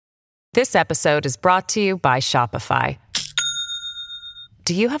This episode is brought to you by Shopify.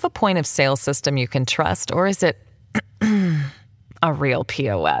 Do you have a point of sale system you can trust, or is it a real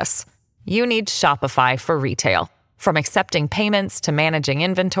POS? You need Shopify for retail. From accepting payments to managing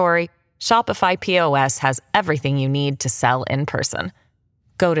inventory, Shopify POS has everything you need to sell in person.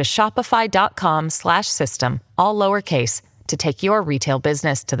 Go to shopify.com/system, all lowercase, to take your retail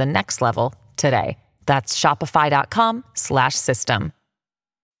business to the next level today. That's shopify.com/system.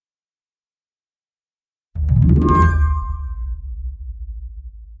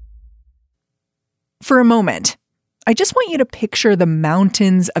 For a moment, I just want you to picture the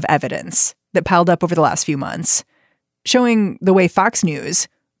mountains of evidence that piled up over the last few months, showing the way Fox News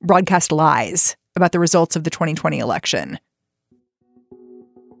broadcast lies about the results of the 2020 election.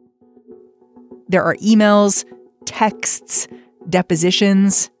 There are emails, texts,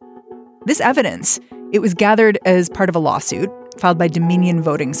 depositions. This evidence, it was gathered as part of a lawsuit filed by Dominion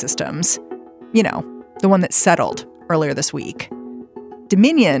Voting Systems. You know, the one that settled earlier this week.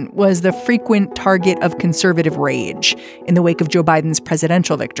 Dominion was the frequent target of conservative rage in the wake of Joe Biden's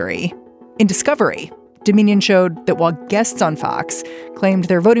presidential victory. In Discovery, Dominion showed that while guests on Fox claimed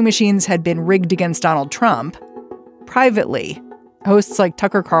their voting machines had been rigged against Donald Trump, privately, hosts like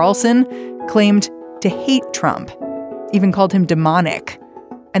Tucker Carlson claimed to hate Trump, even called him demonic.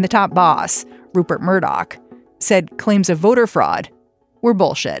 And the top boss, Rupert Murdoch, said claims of voter fraud were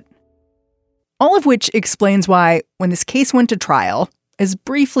bullshit. All of which explains why, when this case went to trial, as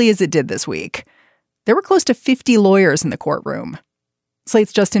briefly as it did this week, there were close to 50 lawyers in the courtroom.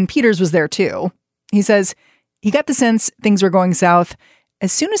 Slate's Justin Peters was there too. He says he got the sense things were going south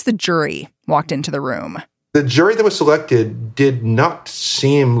as soon as the jury walked into the room. The jury that was selected did not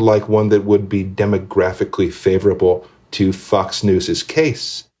seem like one that would be demographically favorable to Fox News'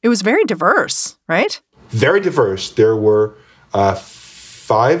 case. It was very diverse, right? Very diverse. There were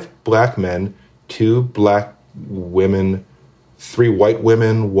 5 black men, 2 black women, 3 white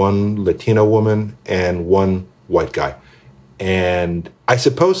women, 1 Latino woman, and 1 white guy. And I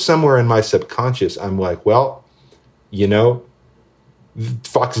suppose somewhere in my subconscious, I'm like, well, you know,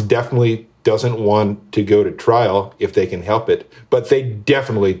 Fox definitely doesn't want to go to trial if they can help it, but they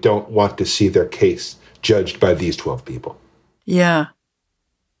definitely don't want to see their case judged by these 12 people. Yeah.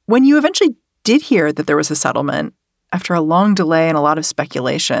 When you eventually did hear that there was a settlement, after a long delay and a lot of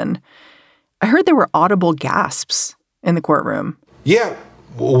speculation, I heard there were audible gasps in the courtroom. Yeah,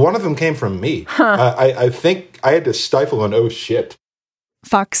 one of them came from me. I think I had to stifle an oh shit.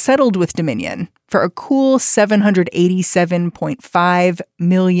 Fox settled with Dominion for a cool $787.5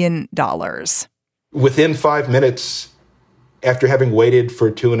 million. Within 5 minutes, after having waited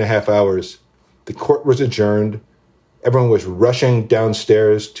for 2.5 hours, the court was adjourned. Everyone was rushing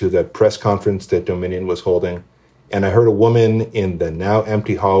downstairs to the press conference that Dominion was holding. And I heard a woman in the now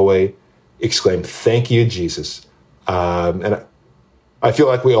empty hallway exclaim, "Thank you, Jesus." And I feel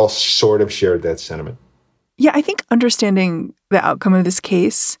like we all sort of shared that sentiment. Yeah, I think understanding the outcome of this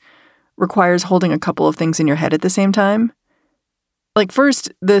case requires holding a couple of things in your head at the same time. Like,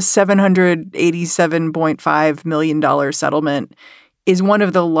 first, the $787.5 million settlement is one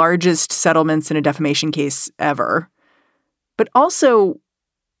of the largest settlements in a defamation case ever. But also,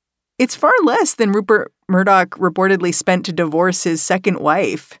 it's far less than Rupert Murdoch reportedly spent to divorce his second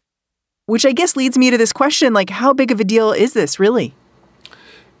wife. Which I guess leads me to this question, like, how big of a deal is this, really?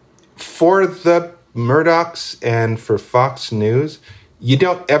 For the Murdochs and for Fox News, you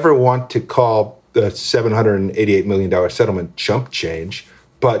don't ever want to call the $788 million settlement chump change,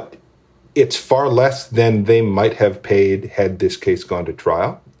 but it's far less than they might have paid had this case gone to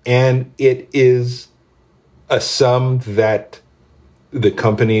trial. And it is a sum that the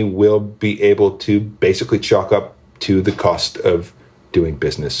company will be able to basically chalk up to the cost of doing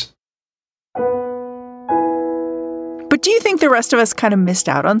business. But do you think the rest of us kind of missed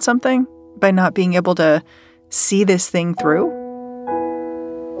out on something by not being able to see this thing through?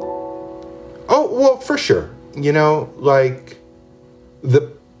 Oh, well, for sure. You know, like,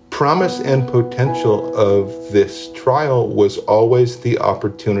 the promise and potential of this trial was always the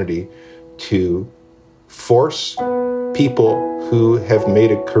opportunity to force people who have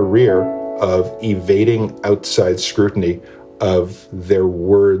made a career of evading outside scrutiny of their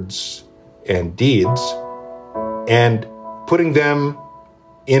words and deeds and putting them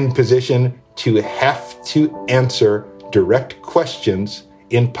in position to have to answer direct questions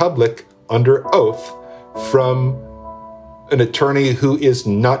in public under oath from an attorney who is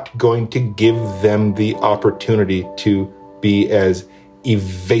not going to give them the opportunity to be as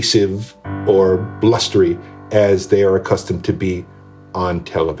evasive or blustery as they are accustomed to be on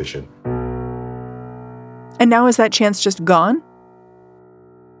television. And now is that chance just gone?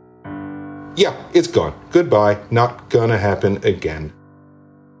 Yeah, it's gone. Goodbye. Not gonna happen again.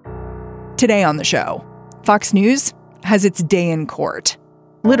 Today on the show, Fox News has its day in court.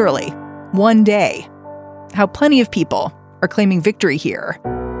 Literally, one day. How plenty of people are claiming victory here.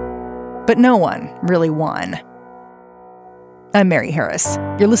 But no one really won. I'm Mary Harris.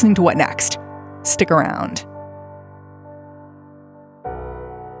 You're listening to What Next? Stick around.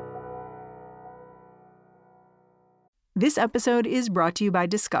 This episode is brought to you by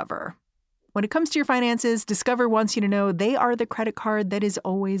Discover. When it comes to your finances, Discover wants you to know they are the credit card that is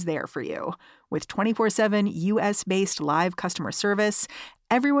always there for you. With 24/7 U.S.-based live customer service,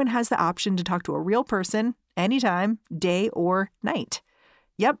 everyone has the option to talk to a real person anytime, day or night.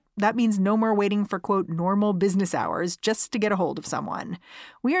 Yep, that means no more waiting for, quote, normal business hours just to get a hold of someone.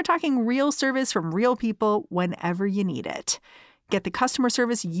 We are talking real service from real people whenever you need it. Get the customer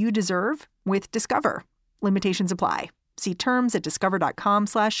service you deserve with Discover. Limitations apply. See terms at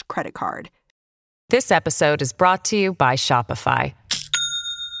discover.com/creditcard. This episode is brought to you by Shopify.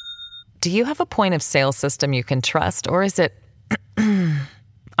 Do you have a point of sale system you can trust, or is it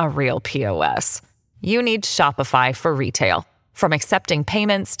a real POS? You need Shopify for retail. From accepting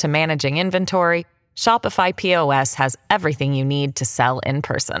payments to managing inventory, Shopify POS has everything you need to sell in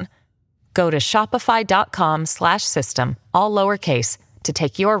person. Go to shopify.com/system, all lowercase, to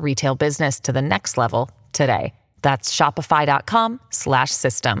take your retail business to the next level today. That's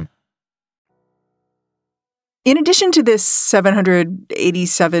shopify.com/system. In addition to this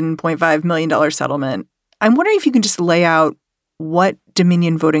 $787.5 million settlement, I'm wondering if you can just lay out what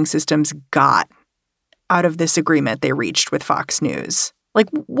Dominion Voting Systems got out of this agreement they reached with Fox News. Like,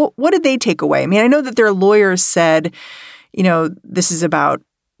 what did they take away? I mean, I know that their lawyers said, this is about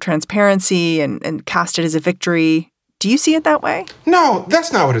transparency and cast it as a victory. Do you see it that way? No,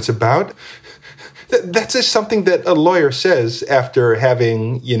 that's not what it's about. That's just something that a lawyer says after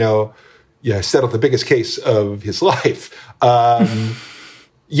having, settled the biggest case of his life.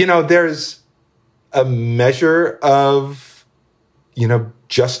 There's a measure of,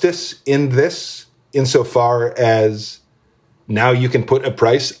 justice in this, insofar as now you can put a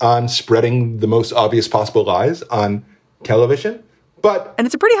price on spreading the most obvious possible lies on television. And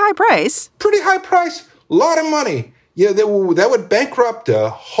it's a pretty high price. Pretty high price. A lot of money. Yeah, that would bankrupt a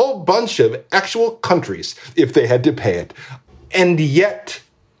whole bunch of actual countries if they had to pay it. And yet,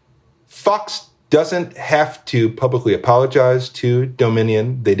 Fox doesn't have to publicly apologize to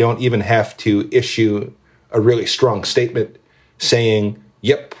Dominion. They don't even have to issue a really strong statement saying,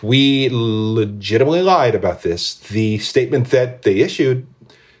 yep, we legitimately lied about this. The statement that they issued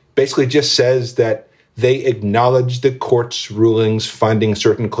basically just says that they acknowledge the court's rulings finding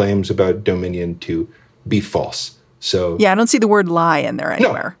certain claims about Dominion to be false. So yeah, I don't see the word lie in there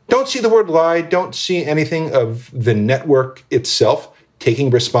anywhere. No, don't see the word lie. Don't see anything of the network itself taking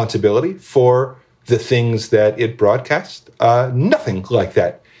responsibility for the things that it broadcasts. Nothing like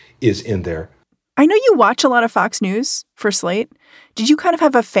that is in there. I know you watch a lot of Fox News for Slate. Did you kind of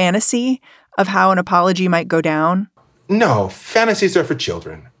have a fantasy of how an apology might go down? No, fantasies are for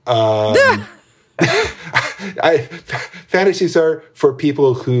children. Fantasies are for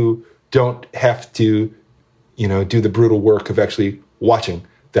people who don't have to do the brutal work of actually watching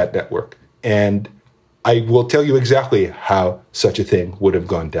that network. And I will tell you exactly how such a thing would have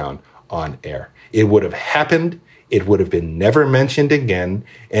gone down on air. It would have happened. It would have been never mentioned again.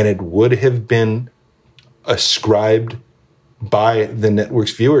 And it would have been ascribed by the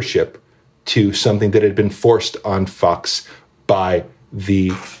network's viewership to something that had been forced on Fox by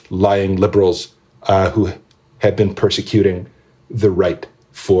the lying liberals who had been persecuting the right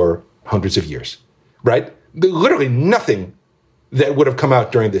for hundreds of years, right? Literally nothing that would have come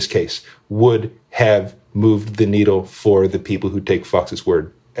out during this case would have moved the needle for the people who take Fox's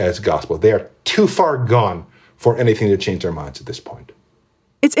word as gospel. They are too far gone for anything to change their minds at this point.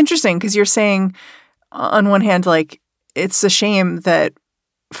 It's interesting because you're saying, on one hand, like, it's a shame that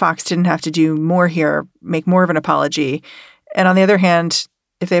Fox didn't have to do more here, make more of an apology. And on the other hand,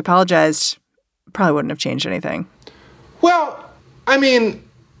 if they apologized, probably wouldn't have changed anything. Well, I mean,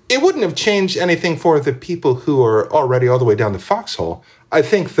 it wouldn't have changed anything for the people who are already all the way down the foxhole. I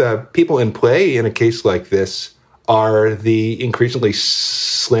think the people in play in a case like this are the increasingly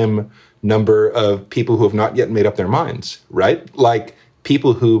slim number of people who have not yet made up their minds, right? Like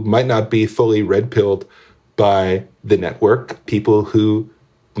people who might not be fully red-pilled by the network, people who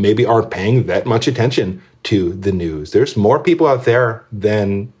maybe aren't paying that much attention to the news. There's more people out there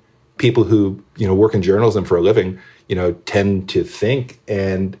than people who, work in journalism for a living, tend to think.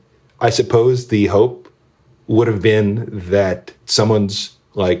 And I suppose the hope would have been that someone's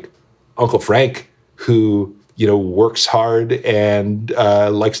like Uncle Frank, who works hard and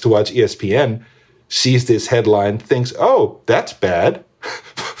likes to watch ESPN, sees this headline, thinks, oh, that's bad,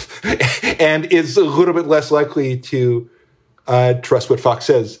 and is a little bit less likely to trust what Fox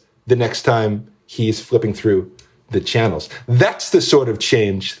says the next time he's flipping through the channels. That's the sort of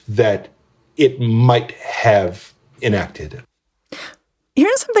change that it might have enacted.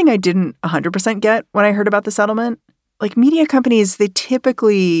 Here's something I didn't 100% get when I heard about the settlement. Like, media companies, they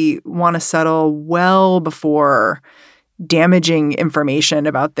typically want to settle well before damaging information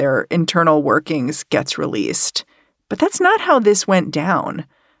about their internal workings gets released. But that's not how this went down.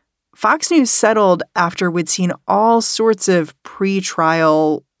 Fox News settled after we'd seen all sorts of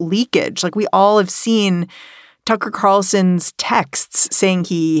pre-trial leakage. Like, we all have seen Tucker Carlson's texts saying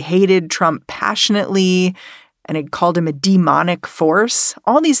he hated Trump passionately and had called him a demonic force.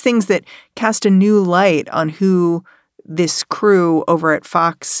 All these things that cast a new light on who this crew over at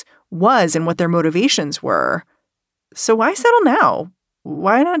Fox was and what their motivations were. So why settle now?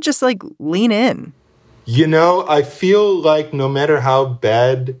 Why not just lean in? I feel like no matter how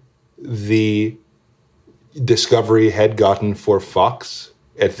bad the discovery had gotten for Fox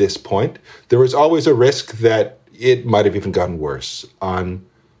at this point, there was always a risk that it might have even gotten worse. On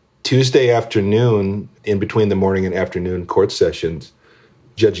Tuesday afternoon, in between the morning and afternoon court sessions,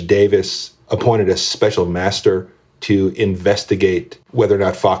 Judge Davis appointed a special master to investigate whether or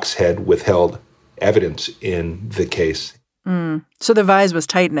not Fox had withheld evidence in the case. So the vise was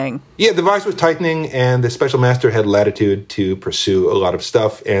tightening. Yeah, the vise was tightening, and the special master had latitude to pursue a lot of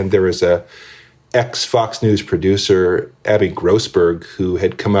stuff. And there was a ex-Fox News producer, Abby Grossberg, who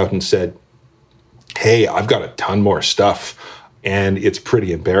had come out and said, hey, I've got a ton more stuff, and it's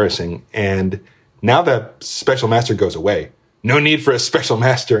pretty embarrassing. And now that special master goes away, no need for a special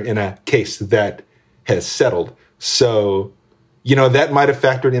master in a case that has settled. So, that might have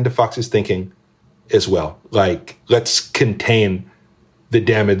factored into Fox's thinking as well. Let's contain the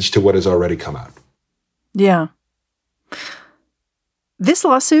damage to what has already come out. Yeah. This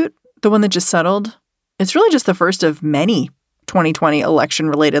lawsuit, the one that just settled, it's really just the first of many 2020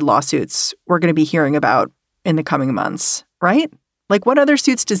 election-related lawsuits we're going to be hearing about in the coming months, right? What other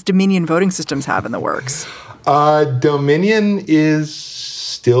suits does Dominion Voting Systems have in the works? Dominion is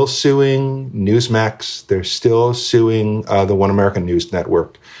still suing Newsmax. They're still suing the One American News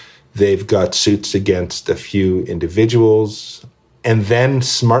Network. They've got suits against a few individuals. And then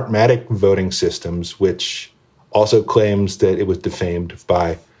Smartmatic Voting Systems, which also claims that it was defamed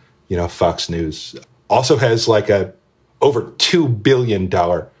by, Fox News, also has a over $2 billion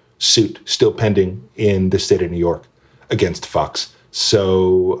suit still pending in the state of New York against Fox.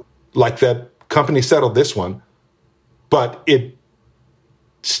 So, the company settled this one, but it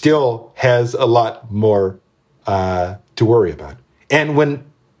still has a lot more to worry about. And when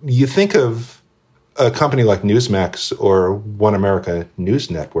you think of a company like Newsmax or One America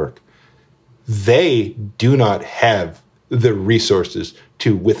News Network, they do not have the resources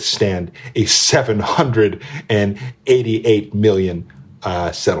to withstand a $788 million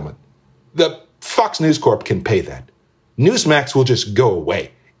settlement. The Fox News Corp can pay that. Newsmax will just go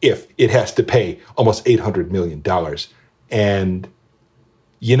away if it has to pay almost $800 million. And,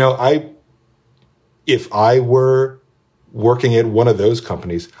 if I were working at one of those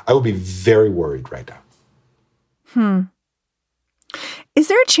companies, I would be very worried right now. Is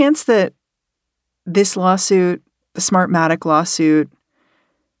there a chance that this lawsuit, the Smartmatic lawsuit,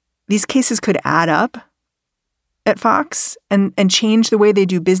 these cases could add up at Fox and change the way they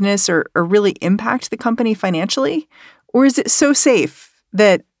do business or really impact the company financially? Or is it so safe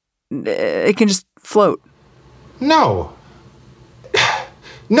that it can just float? No.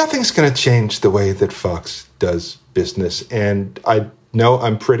 Nothing's going to change the way that Fox does business. And I know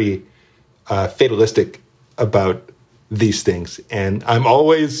I'm pretty fatalistic about these things. And I'm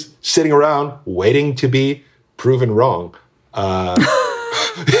always sitting around waiting to be proven wrong. But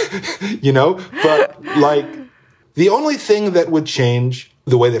the only thing that would change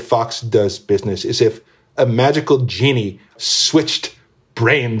the way that Fox does business is if a magical genie switched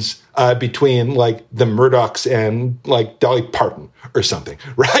brains between the Murdochs and Dolly Parton or something,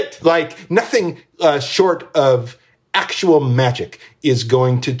 right? Nothing short of actual magic is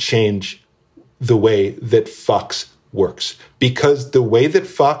going to change the way that Fox works, because the way that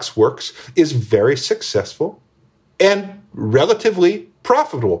Fox works is very successful and relatively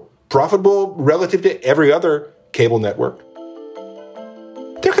profitable relative to every other cable network.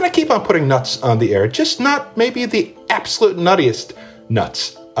 They're going to keep on putting nuts on the air, just not maybe the absolute nuttiest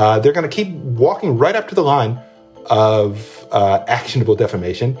nuts. They're going to keep walking right up to the line of actionable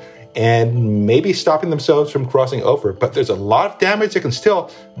defamation. and maybe stopping themselves from crossing over. But there's a lot of damage that can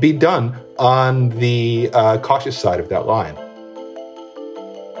still be done on the cautious side of that line.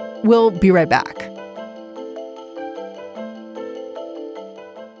 We'll be right back.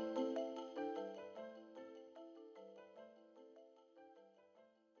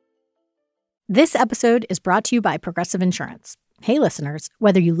 This episode is brought to you by Progressive Insurance. Hey, listeners,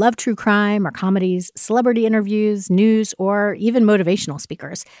 whether you love true crime or comedies, celebrity interviews, news, or even motivational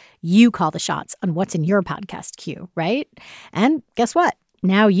speakers, you call the shots on what's in your podcast queue, right? And guess what?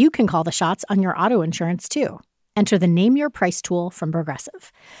 Now you can call the shots on your auto insurance, too. Enter the Name Your Price tool from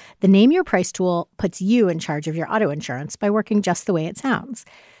Progressive. The Name Your Price tool puts you in charge of your auto insurance by working just the way it sounds.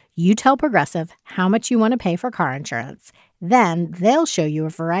 You tell Progressive how much you want to pay for car insurance. Then they'll show you a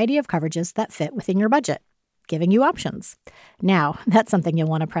variety of coverages that fit within your budget, giving you options. Now, that's something you'll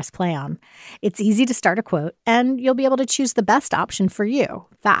want to press play on. It's easy to start a quote, and you'll be able to choose the best option for you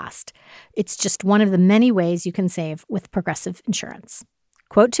fast. It's just one of the many ways you can save with Progressive Insurance.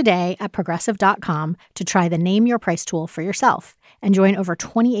 Quote today at Progressive.com to try the Name Your Price tool for yourself and join over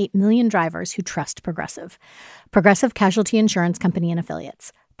 28 million drivers who trust Progressive. Progressive Casualty Insurance Company and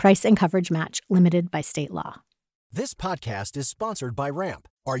Affiliates. Price and coverage match limited by state law. This podcast is sponsored by Ramp.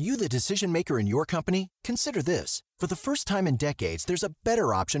 Are you the decision maker in your company? Consider this. For the first time in decades, there's a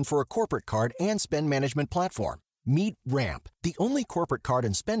better option for a corporate card and spend management platform. Meet Ramp, the only corporate card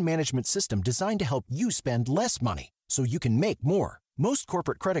and spend management system designed to help you spend less money so you can make more. Most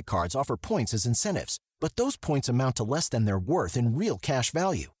corporate credit cards offer points as incentives, but those points amount to less than their worth in real cash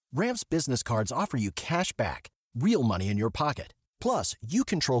value. Ramp's business cards offer you cash back, real money in your pocket. Plus, you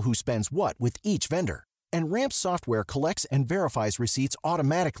control who spends what with each vendor. And Ramp's software collects and verifies receipts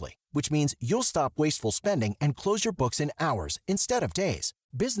automatically, which means you'll stop wasteful spending and close your books in hours instead of days.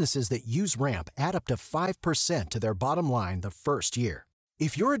 Businesses that use Ramp add up to 5% to their bottom line the first year.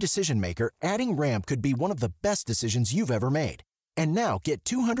 If you're a decision maker, adding Ramp could be one of the best decisions you've ever made. And now get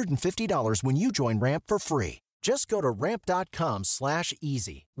 $250 when you join Ramp for free. Just go to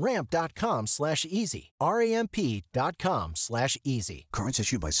ramp.com/easy. Ramp.com/easy. RAMP.com/easy. Cards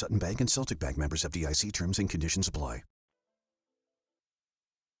issued by Sutton Bank and Celtic Bank, members FDIC. Terms and conditions apply.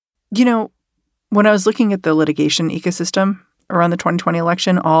 You know, when I was looking at the litigation ecosystem around the 2020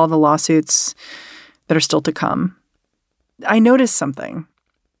 election, all the lawsuits that are still to come, I noticed something,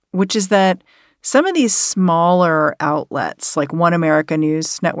 which is that some of these smaller outlets, like One America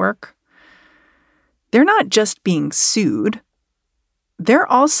News Network, they're not just being sued, they're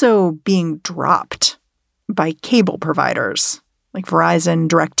also being dropped by cable providers. Like Verizon,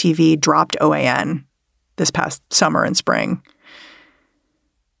 DirecTV dropped OAN this past summer and spring.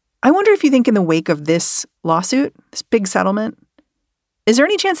 I wonder if you think in the wake of this lawsuit, this big settlement, is there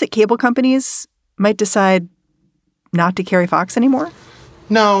any chance that cable companies might decide not to carry Fox anymore?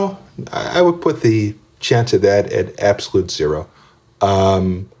 No, I would put the chance of that at absolute zero.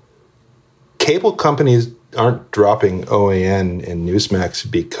 Cable companies aren't dropping OAN and Newsmax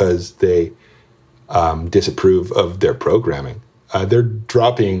because they disapprove of their programming. They're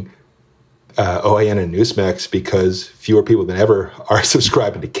dropping OAN and Newsmax because fewer people than ever are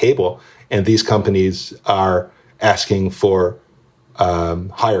subscribing to cable, and these companies are asking for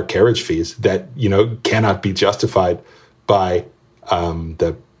higher carriage fees that cannot be justified by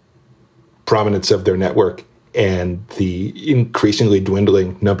the prominence of their network and the increasingly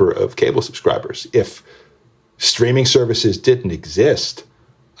dwindling number of cable subscribers. If streaming services didn't exist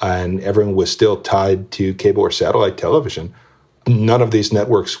and everyone was still tied to cable or satellite television, none of these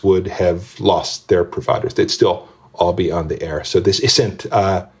networks would have lost their providers. They'd still all be on the air. So this isn't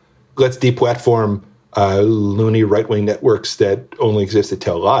let's deplatform loony right-wing networks that only exist to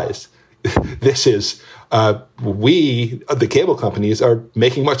tell lies. This is we, the cable companies, are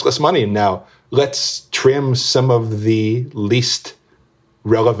making much less money now. Let's trim some of the least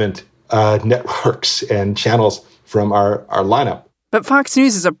relevant networks and channels from our lineup. But Fox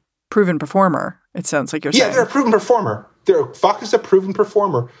News is a proven performer, it sounds like you're saying. Yeah, they're a proven performer. Fox is a proven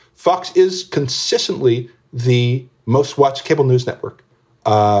performer. Fox is consistently the most watched cable news network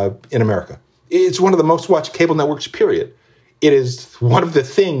in America. It's one of the most watched cable networks, period. It is one of the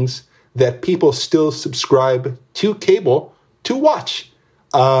things that people still subscribe to cable to watch.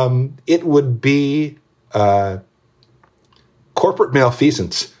 It would be corporate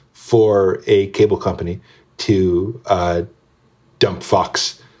malfeasance for a cable company to dump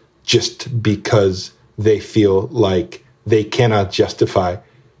Fox just because they feel like they cannot justify,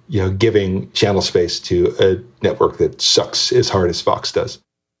 giving channel space to a network that sucks as hard as Fox does.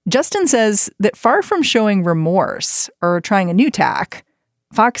 Justin says that far from showing remorse or trying a new tack,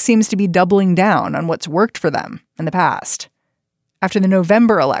 Fox seems to be doubling down on what's worked for them in the past. after the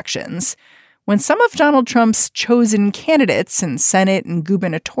November elections, when some of Donald Trump's chosen candidates in Senate and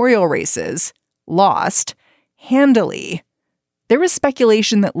gubernatorial races lost handily, there was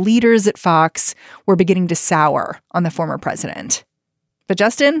speculation that leaders at Fox were beginning to sour on the former president. But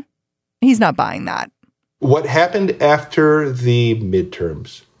Justin, he's not buying that. What happened after the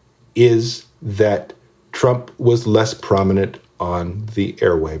midterms is that Trump was less prominent on the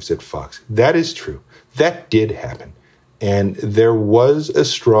airwaves at Fox. That is true. That did happen. And there was a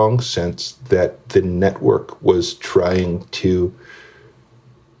strong sense that the network was trying to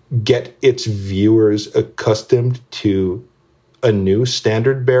get its viewers accustomed to a new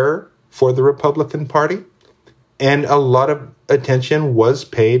standard bearer for the Republican Party. And a lot of attention was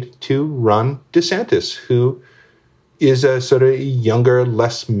paid to Ron DeSantis, who is a sort of younger,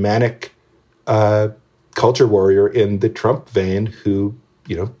 less manic culture warrior in the Trump vein who,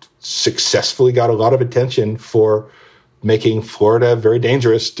 successfully got a lot of attention for making Florida very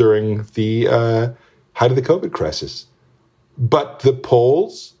dangerous during the height of the COVID crisis. But the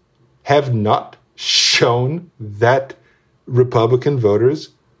polls have not shown that Republican voters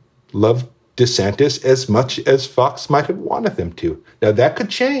love DeSantis as much as Fox might have wanted them to. Now, that could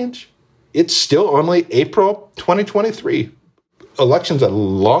change. It's still only April 2023. Election's a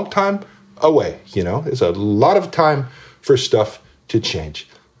long time away, There's a lot of time for stuff to change.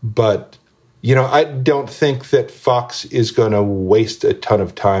 But, I don't think that Fox is going to waste a ton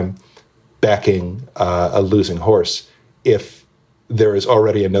of time backing a losing horse if there is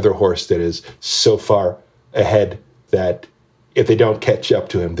already another horse that is so far ahead that if they don't catch up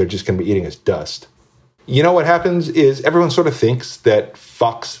to him, they're just going to be eating his dust. What happens is everyone sort of thinks that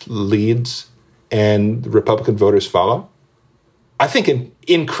Fox leads and Republican voters follow. I think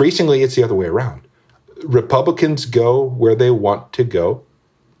increasingly it's the other way around. Republicans go where they want to go,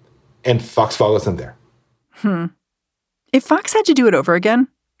 and Fox follows them there. If Fox had to do it over again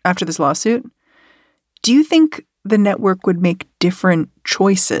after this lawsuit, do you think the network would make different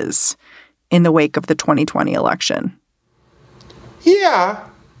choices in the wake of the 2020 election? Yeah,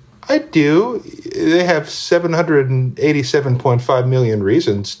 I do. They have 787.5 million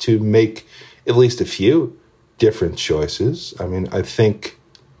reasons to make at least a few different choices. I mean, I think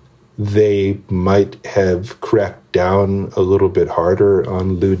they might have cracked down a little bit harder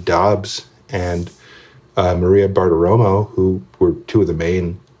on Lou Dobbs and Maria Bartiromo, who were two of the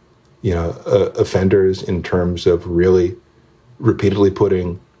main, offenders in terms of really repeatedly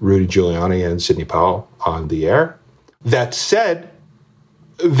putting Rudy Giuliani and Sidney Powell on the air. That said,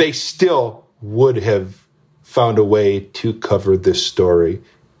 they still would have found a way to cover this story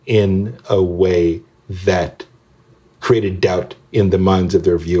in a way that created doubt in the minds of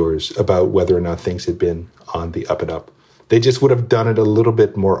their viewers about whether or not things had been on the up and up. They just would have done it a little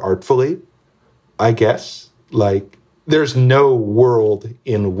bit more artfully, I guess. Like, there's no world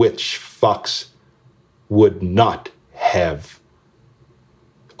in which Fox would not have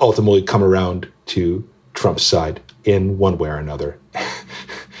ultimately come around to Trump's side in one way or another.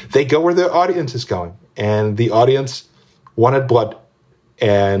 They go where the audience is going, and the audience wanted blood,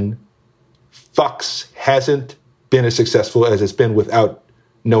 and Fox hasn't been as successful as it's been without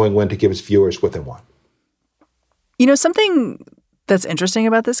knowing when to give its viewers what they want. Something that's interesting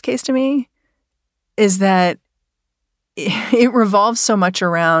about this case to me is that it revolves so much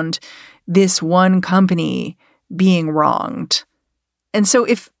around this one company being wronged. And so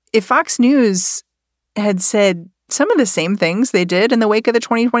if Fox News had said some of the same things they did in the wake of the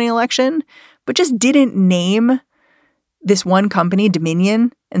 2020 election, but just didn't name this one company,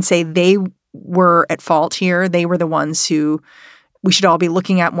 Dominion, and say they were at fault here, they were the ones who we should all be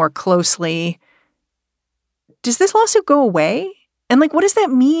looking at more closely, does this lawsuit go away? And what does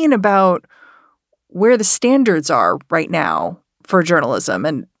that mean about where the standards are right now for journalism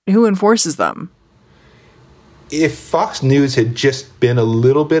and who enforces them? If Fox News had just been a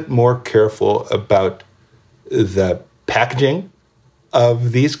little bit more careful about the packaging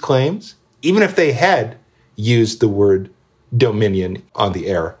of these claims, even if they had used the word Dominion on the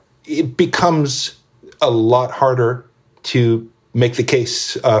air, it becomes a lot harder to make the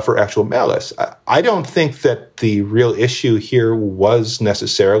case for actual malice. I don't think that the real issue here was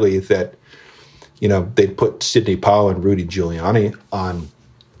necessarily that, they'd put Sidney Powell and Rudy Giuliani on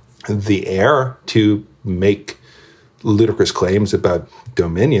the air to make ludicrous claims about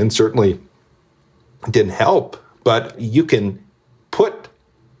Dominion. Certainly didn't help, but you can put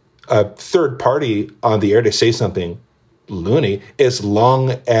a third party on the air to say something loony as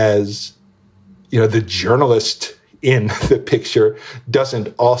long as, the journalist in the picture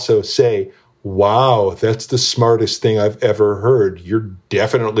doesn't also say, wow, that's the smartest thing I've ever heard. You're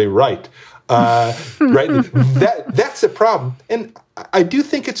definitely right. Right? That's the problem. And I do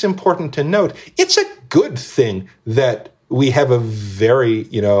think it's important to note, it's a good thing that we have a very,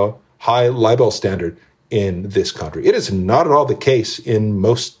 high libel standard in this country. It is not at all the case in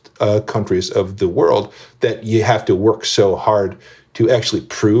most countries of the world that you have to work so hard to actually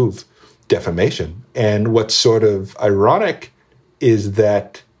prove defamation. And what's sort of ironic is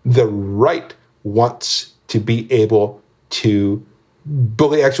that the right wants to be able to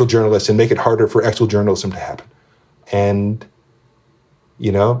bully actual journalists and make it harder for actual journalism to happen. And,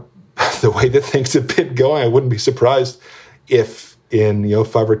 the way that things have been going, I wouldn't be surprised if in,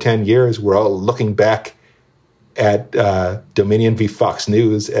 5 or 10 years, we're all looking back at Dominion v. Fox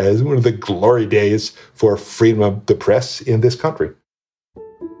News as one of the glory days for freedom of the press in this country.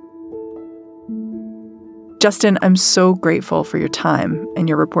 Justin, I'm so grateful for your time and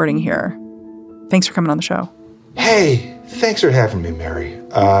your reporting here. Thanks for coming on the show. Hey, thanks for having me, Mary.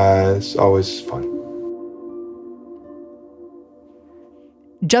 It's always fun.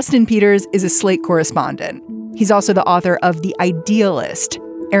 Justin Peters is a Slate correspondent. He's also the author of The Idealist,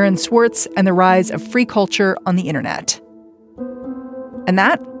 Aaron Swartz and the Rise of Free Culture on the Internet. And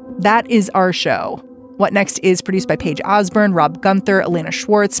that is our show. What Next is produced by Paige Osborne, Rob Gunther, Elena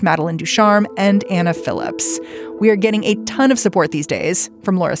Schwartz, Madeline Ducharme, and Anna Phillips. We are getting a ton of support these days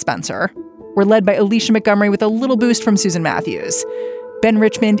from Laura Spencer. We're led by Alicia Montgomery with a little boost from Susan Matthews. Ben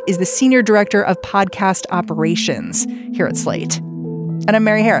Richmond is the Senior Director of Podcast Operations here at Slate. And I'm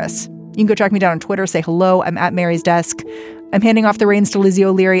Mary Harris. You can go track me down on Twitter, say hello. I'm at Mary's desk. I'm handing off the reins to Lizzie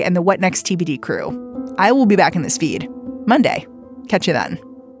O'Leary and the What Next TBD crew. I will be back in this feed Monday. Catch you then.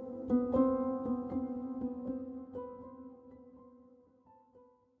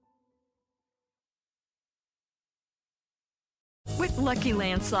 With Lucky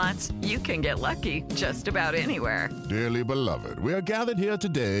Land Slots, you can get lucky just about anywhere. Dearly beloved, we are gathered here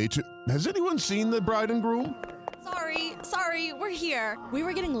today to... Has anyone seen the bride and groom? Sorry, we're here. We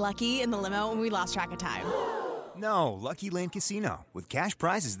were getting lucky in the limo and we lost track of time. No, Lucky Land Casino, with cash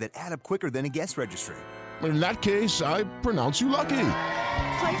prizes that add up quicker than a guest registry. In that case, I pronounce you lucky.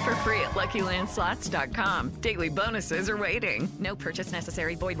 Play for free at LuckyLandSlots.com. Daily bonuses are waiting. No purchase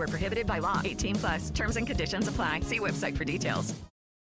necessary. Void where prohibited by law. 18+. Terms and conditions apply. See website for details.